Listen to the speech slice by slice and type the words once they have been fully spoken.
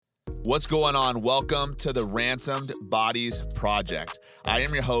What's going on? Welcome to the Ransomed Bodies Project. I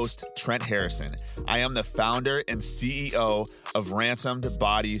am your host, Trent Harrison. I am the founder and CEO of Ransomed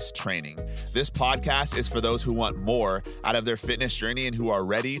Bodies Training. This podcast is for those who want more out of their fitness journey and who are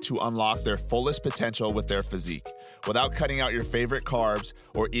ready to unlock their fullest potential with their physique without cutting out your favorite carbs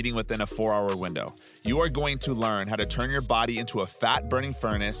or eating within a 4-hour window. You are going to learn how to turn your body into a fat-burning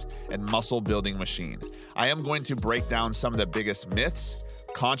furnace and muscle-building machine. I am going to break down some of the biggest myths,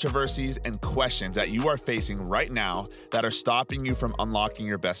 controversies, and questions that you are facing right now that are stopping you from unlocking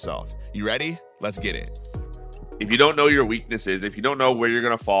your best self. You ready? Let's get it. If you don't know your weaknesses, if you don't know where you're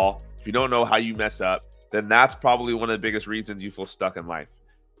going to fall, if you don't know how you mess up, then that's probably one of the biggest reasons you feel stuck in life.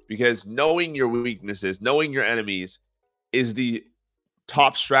 Because knowing your weaknesses, knowing your enemies is the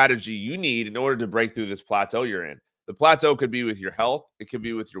top strategy you need in order to break through this plateau you're in. The plateau could be with your health, it could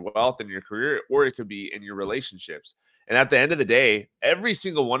be with your wealth and your career, or it could be in your relationships. And at the end of the day, every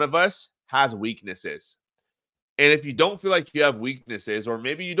single one of us has weaknesses. And if you don't feel like you have weaknesses, or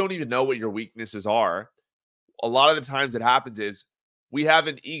maybe you don't even know what your weaknesses are, a lot of the times it happens is we have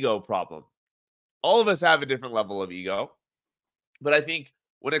an ego problem. All of us have a different level of ego. But I think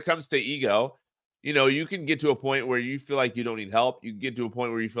when it comes to ego, you can get to a point where you feel like you don't need help. You can get to a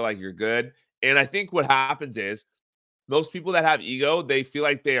point where you feel like you're good. And I think what happens is most people that have ego, they feel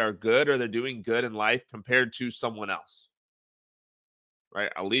like they are good or they're doing good in life compared to someone else, right?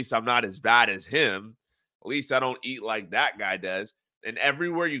 At least I'm not as bad as him. At least I don't eat like that guy does. And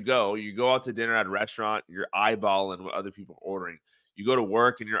everywhere you go out to dinner at a restaurant, you're eyeballing what other people are ordering. You go to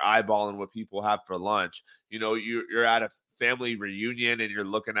work and you're eyeballing what people have for lunch. You're at a family reunion and you're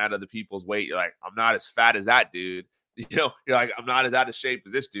looking at other people's weight. You're like, I'm not as fat as that dude. You're like, I'm not as out of shape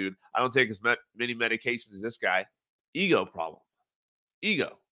as this dude. I don't take as many medications as this guy. Ego problem.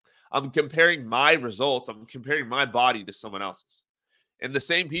 Ego. I'm comparing my results. I'm comparing my body to someone else's. And the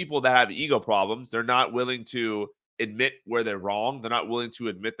same people that have ego problems, they're not willing to admit where they're wrong. They're not willing to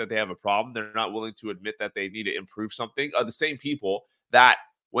admit that they have a problem. They're not willing to admit that they need to improve something. Are the same people that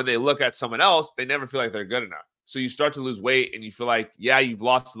when they look at someone else, they never feel like they're good enough. So you start to lose weight and you feel like, yeah, you've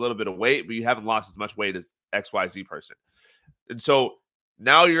lost a little bit of weight, but you haven't lost as much weight as XYZ person. And so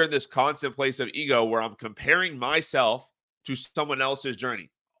now you're in this constant place of ego where I'm comparing myself to someone else's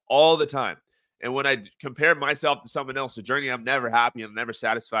journey all the time. And when I compare myself to someone else's journey, I'm never happy and I'm never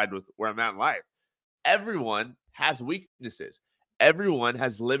satisfied with where I'm at in life. Everyone has weaknesses. Everyone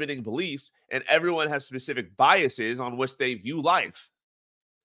has limiting beliefs, and everyone has specific biases on which they view life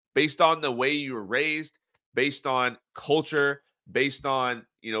based on the way you were raised, based on culture, based on,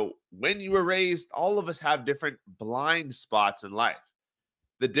 when you were raised. All of us have different blind spots in life.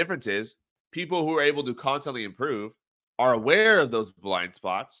 The difference is people who are able to constantly improve are aware of those blind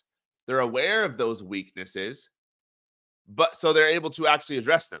spots. They're aware of those weaknesses, but so they're able to actually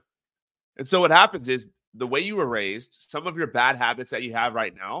address them. And so what happens is the way you were raised, some of your bad habits that you have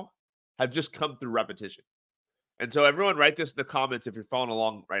right now have just come through repetition. And so everyone write this in the comments if you're following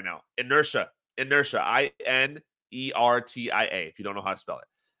along right now. Inertia, Inertia, if you don't know how to spell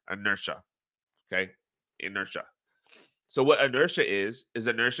it. Inertia, okay? Inertia. So what inertia is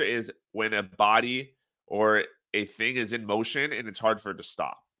when a body or a thing is in motion and it's hard for it to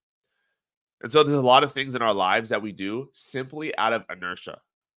stop. And so there's a lot of things in our lives that we do simply out of inertia.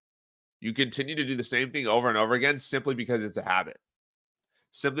 You continue to do the same thing over and over again simply because it's a habit.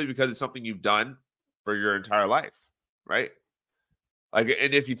 Simply because it's something you've done for your entire life, right? And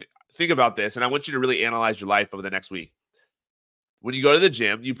if you think about this, and I want you to really analyze your life over the next week. When you go to the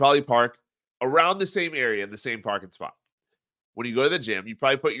gym, you probably park around the same area in the same parking spot. When you go to the gym, you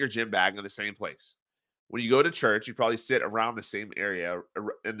probably put your gym bag in the same place. When you go to church, you probably sit around the same area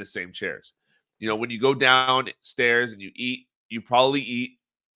in the same chairs. When you go downstairs and you eat, you probably eat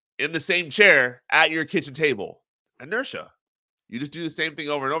in the same chair at your kitchen table. Inertia. You just do the same thing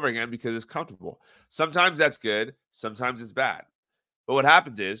over and over again because it's comfortable. Sometimes that's good. Sometimes it's bad. But what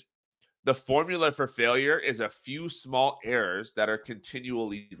happens is the formula for failure is a few small errors that are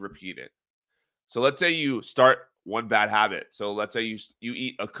continually repeated. So let's say you start one bad habit. So let's say you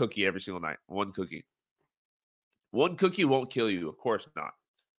eat a cookie every single night. One cookie. One cookie won't kill you. Of course not.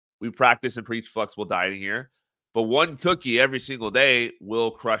 We practice and preach flexible dieting here. But one cookie every single day will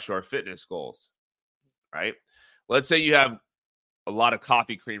crush your fitness goals, right? Let's say you have a lot of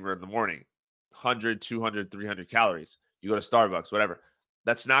coffee creamer in the morning, 100, 200, 300 calories. You go to Starbucks, whatever.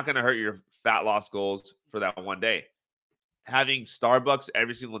 That's not going to hurt your fat loss goals for that one day. Having Starbucks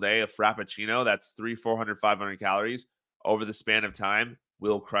every single day, a Frappuccino, that's 300, 400, 500 calories over the span of time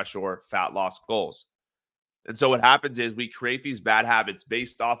will crush your fat loss goals. And so what happens is we create these bad habits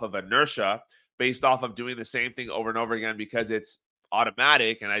based off of inertia, based off of doing the same thing over and over again because it's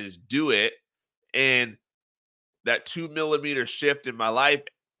automatic and I just do it. And that 2 millimeter shift in my life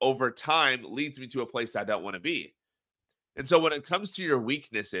over time leads me to a place I don't want to be. And so when it comes to your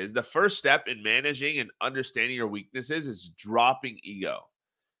weaknesses, the first step in managing and understanding your weaknesses is dropping ego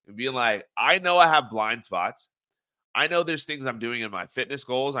and being like, I know I have blind spots. I know there's things I'm doing in my fitness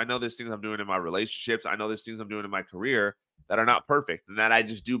goals. I know there's things I'm doing in my relationships. I know there's things I'm doing in my career that are not perfect and that I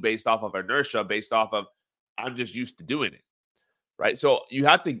just do based off of inertia, based off of I'm just used to doing it. Right. So you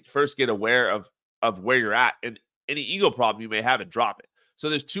have to first get aware of where you're at and any ego problem you may have and drop it. So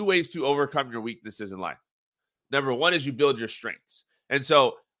there's two ways to overcome your weaknesses in life. Number one is you build your strengths. And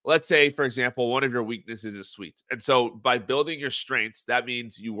so let's say, for example, one of your weaknesses is sweets. And so by building your strengths, that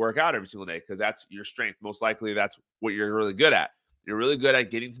means you work out every single day because that's your strength. Most likely that's what you're really good at. You're really good at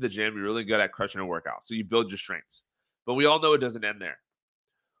getting to the gym. You're really good at crushing a workout. So you build your strengths. But we all know it doesn't end there.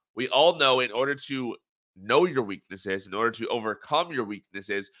 We all know in order to know your weaknesses, in order to overcome your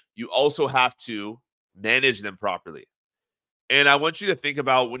weaknesses, you also have to manage them properly. And I want you to think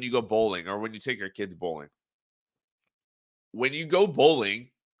about when you go bowling or when you take your kids bowling. When you go bowling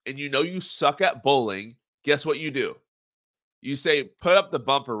and you know you suck at bowling, guess what you do? You say, put up the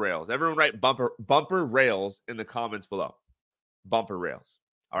bumper rails. Everyone write bumper rails in the comments below. Bumper rails.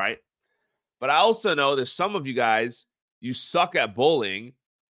 All right. But I also know there's some of you guys, you suck at bowling,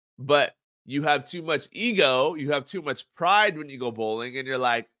 but you have too much ego. You have too much pride when you go bowling. And you're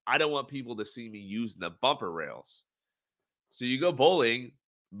like, I don't want people to see me using the bumper rails. So you go bowling,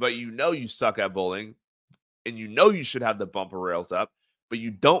 but you know you suck at bowling. And you know you should have the bumper rails up, but you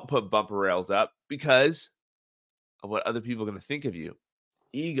don't put bumper rails up because of what other people are going to think of you.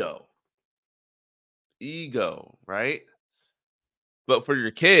 Ego, right? But for your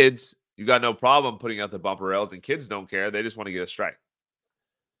kids, you got no problem putting out the bumper rails, and kids don't care. They just want to get a strike.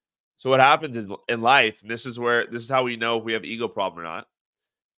 So what happens is in life, and this is how we know if we have ego problem or not.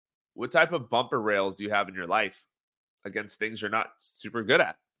 What type of bumper rails do you have in your life against things you're not super good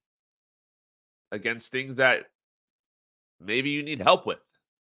at? Against things that maybe you need help with?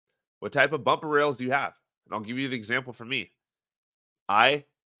 What type of bumper rails do you have? And I'll give you the example for me. I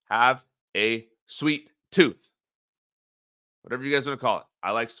have a sweet tooth. Whatever you guys want to call it.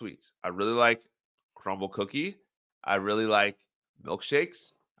 I like sweets. I really like crumble cookie. I really like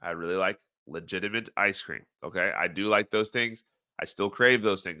milkshakes. I really like legitimate ice cream. Okay. I do like those things. I still crave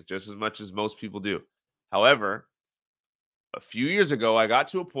those things just as much as most people do. However, a few years ago, I got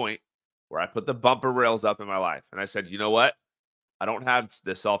to a point where I put the bumper rails up in my life. And I said, you know what? I don't have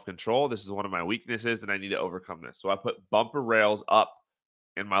the self-control. This is one of my weaknesses, and I need to overcome this. So I put bumper rails up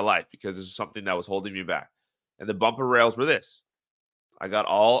in my life because this is something that was holding me back. And the bumper rails were this. I got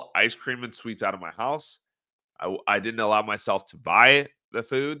all ice cream and sweets out of my house. I didn't allow myself to buy the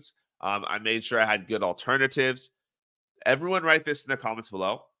foods. I made sure I had good alternatives. Everyone write this in the comments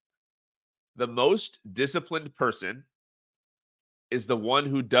below. The most disciplined person is the one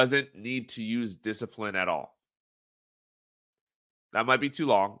who doesn't need to use discipline at all. That might be too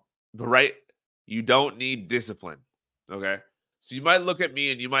long, but right, you don't need discipline, okay? So you might look at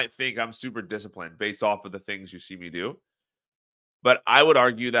me and you might think I'm super disciplined based off of the things you see me do. But I would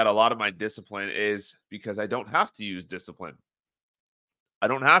argue that a lot of my discipline is because I don't have to use discipline. I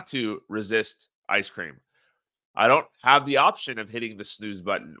don't have to resist ice cream. I don't have the option of hitting the snooze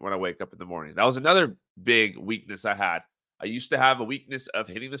button when I wake up in the morning. That was another big weakness I had. I used to have a weakness of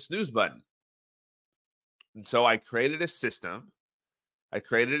hitting the snooze button. And so I created a system. I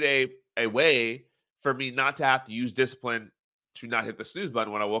created a way for me not to have to use discipline to not hit the snooze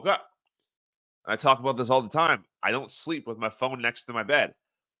button when I woke up. I talk about this all the time. I don't sleep with my phone next to my bed.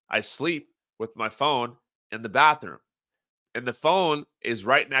 I sleep with my phone in the bathroom. And the phone is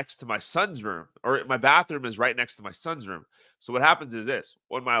right next to my son's room, or my bathroom is right next to my son's room. So what happens is this.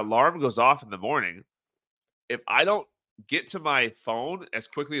 When my alarm goes off in the morning, if I don't get to my phone as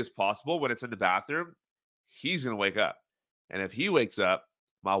quickly as possible when it's in the bathroom, he's going to wake up. And if he wakes up,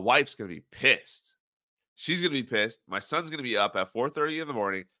 my wife's going to be pissed. She's going to be pissed. My son's going to be up at 4:30 in the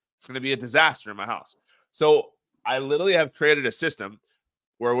morning. It's going to be a disaster in my house. So I literally have created a system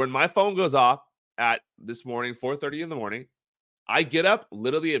where when my phone goes off at this morning, 4:30 in the morning, I get up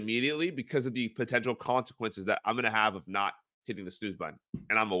literally immediately because of the potential consequences that I'm going to have of not hitting the snooze button.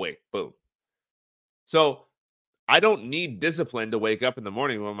 And I'm awake. Boom. So I don't need discipline to wake up in the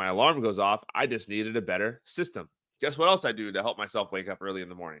morning when my alarm goes off. I just needed a better system. Guess what else I do to help myself wake up early in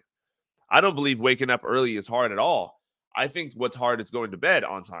the morning? I don't believe waking up early is hard at all. I think what's hard is going to bed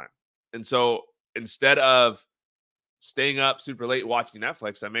on time. And so instead of staying up super late watching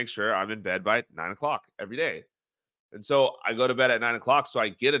Netflix, I make sure I'm in bed by 9 o'clock every day. And so I go to bed at 9 o'clock so I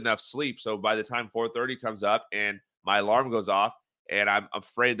get enough sleep. So by the time 4:30 comes up and my alarm goes off and I'm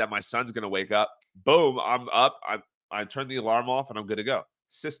afraid that my son's going to wake up. Boom, I'm up. I turn the alarm off and I'm good to go.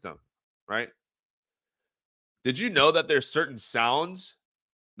 System, right? Did you know that there's certain sounds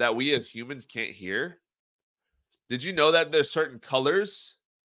that we as humans can't hear? Did you know that there's certain colors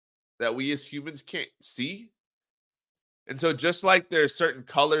that we as humans can't see? And so just like there's certain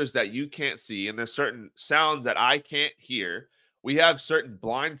colors that you can't see and there's certain sounds that I can't hear, we have certain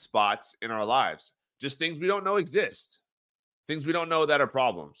blind spots in our lives. Just things we don't know exist. Things we don't know that are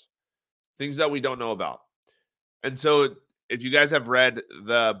problems. Things that we don't know about. And so if you guys have read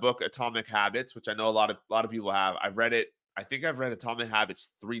the book Atomic Habits, which I know a lot of people have, I've read it. I think I've read Atomic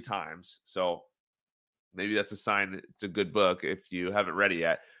Habits 3 times. So maybe that's a sign it's a good book if you haven't read it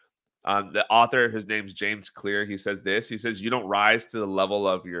yet. The author, his name's James Clear. He says this. He says, you don't rise to the level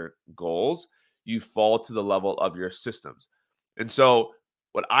of your goals. You fall to the level of your systems. And so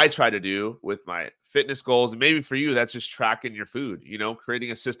what I try to do with my fitness goals, and maybe for you, that's just tracking your food,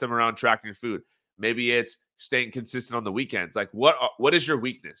 creating a system around tracking your food. Maybe it's staying consistent on the weekends. Like what is your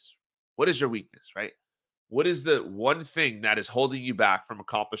weakness? What is your weakness, right? What is the one thing that is holding you back from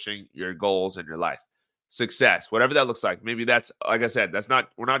accomplishing your goals in your life? Success, whatever that looks like. Maybe that's, like I said,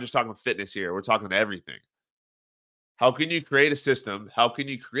 we're not just talking fitness here. We're talking everything. How can you create a system? How can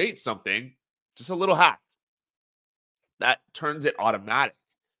you create something, just a little hack that turns it automatic?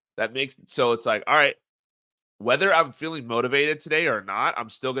 That makes it so it's like, all right, whether I'm feeling motivated today or not, I'm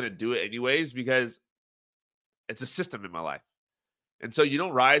still going to do it anyways because it's a system in my life. And so you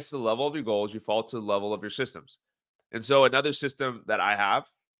don't rise to the level of your goals, you fall to the level of your systems. And so another system that I have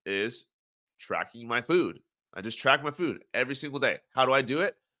is tracking my food. I just track my food every single day. How do I do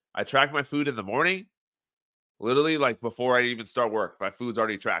it? I track my food in the morning, literally like before I even start work. My food's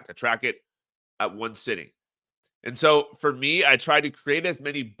already tracked. I track it at one sitting. And so for me, I try to create as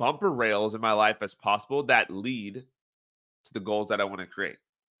many bumper rails in my life as possible that lead to the goals that I want to create.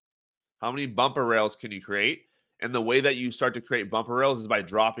 How many bumper rails can you create? And the way that you start to create bumper rails is by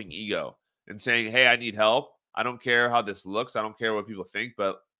dropping ego and saying, hey, I need help. I don't care how this looks. I don't care what people think,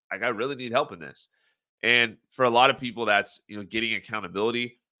 but I really need help in this. And for a lot of people, that's, getting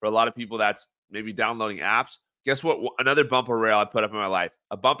accountability. For a lot of people, that's maybe downloading apps. Guess what? Another bumper rail I put up in my life.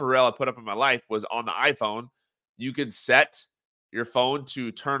 A bumper rail I put up in my life was on the iPhone. You could set your phone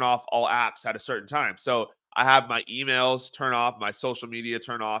to turn off all apps at a certain time. So I have my emails turn off, my social media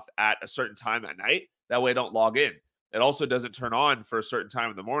turn off at a certain time at night. That way I don't log in. It also doesn't turn on for a certain time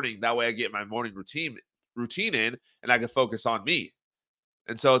in the morning. That way I get my morning routine in and I can focus on me.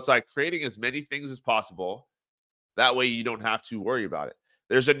 And so it's like creating as many things as possible. That way you don't have to worry about it.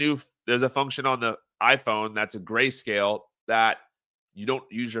 There's a function on the iPhone that's a grayscale that you don't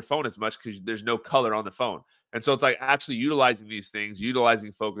use your phone as much because there's no color on the phone. And so it's like actually utilizing these things,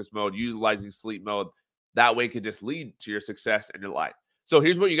 utilizing focus mode, utilizing sleep mode. That way could just lead to your success in your life. So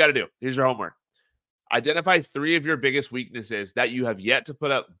here's what you got to do. Here's your homework. Identify 3 of your biggest weaknesses that you have yet to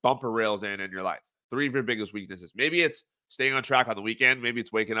put up bumper rails in your life. 3 of your biggest weaknesses. Maybe it's staying on track on the weekend. Maybe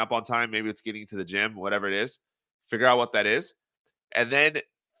it's waking up on time. Maybe it's getting to the gym, whatever it is. Figure out what that is. And then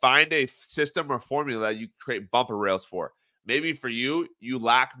find a system or formula that you create bumper rails for. Maybe for you, you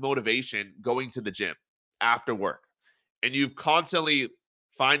lack motivation going to the gym after work. And you've constantly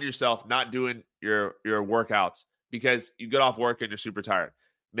find yourself not doing your workouts because you get off work and you're super tired.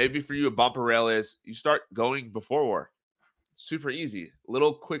 Maybe for you, a bumper rail is you start going before work. Super easy.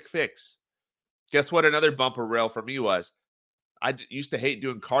 Little quick fix. Guess what another bumper rail for me was? I used to hate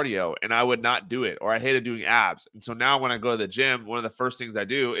doing cardio and I would not do it, or I hated doing abs. And so now when I go to the gym, one of the first things I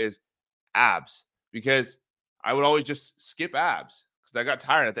do is abs because I would always just skip abs because I got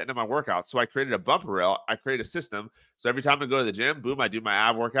tired at the end of my workout. So I created a bumper rail. I created a system. So every time I go to the gym, boom, I do my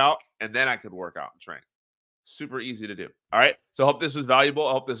ab workout and then I could work out and train. Super easy to do. All right. So I hope this was valuable.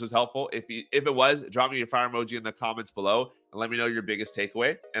 I hope this was helpful. If it was, drop me your fire emoji in the comments below and let me know your biggest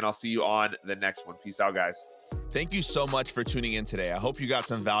takeaway. And I'll see you on the next one. Peace out, guys. Thank you so much for tuning in today. I hope you got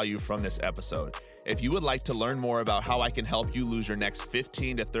some value from this episode. If you would like to learn more about how I can help you lose your next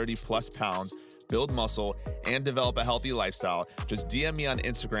 15 to 30 plus pounds, build muscle, and develop a healthy lifestyle, just DM me on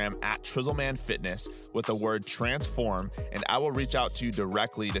Instagram at TrizzlemanFitness with the word transform, and I will reach out to you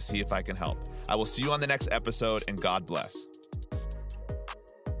directly to see if I can help. I will see you on the next episode, and God bless.